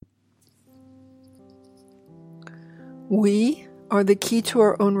We are the key to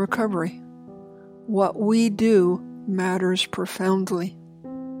our own recovery. What we do matters profoundly.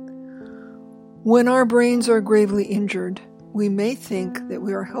 When our brains are gravely injured, we may think that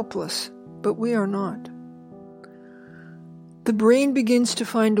we are helpless, but we are not. The brain begins to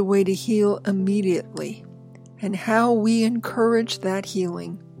find a way to heal immediately, and how we encourage that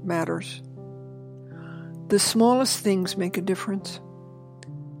healing matters. The smallest things make a difference.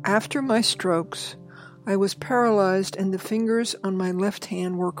 After my strokes, I was paralyzed and the fingers on my left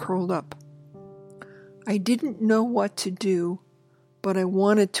hand were curled up. I didn't know what to do, but I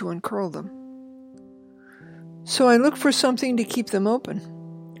wanted to uncurl them. So I looked for something to keep them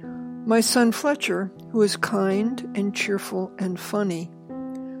open. My son Fletcher, who is kind and cheerful and funny,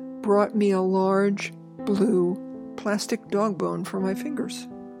 brought me a large, blue, plastic dog bone for my fingers.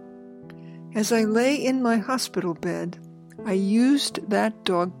 As I lay in my hospital bed, I used that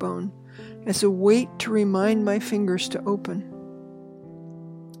dog bone as a weight to remind my fingers to open.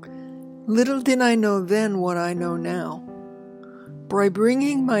 Little did I know then what I know now. By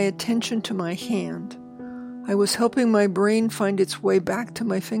bringing my attention to my hand, I was helping my brain find its way back to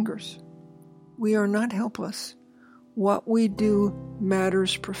my fingers. We are not helpless. What we do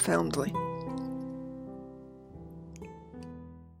matters profoundly.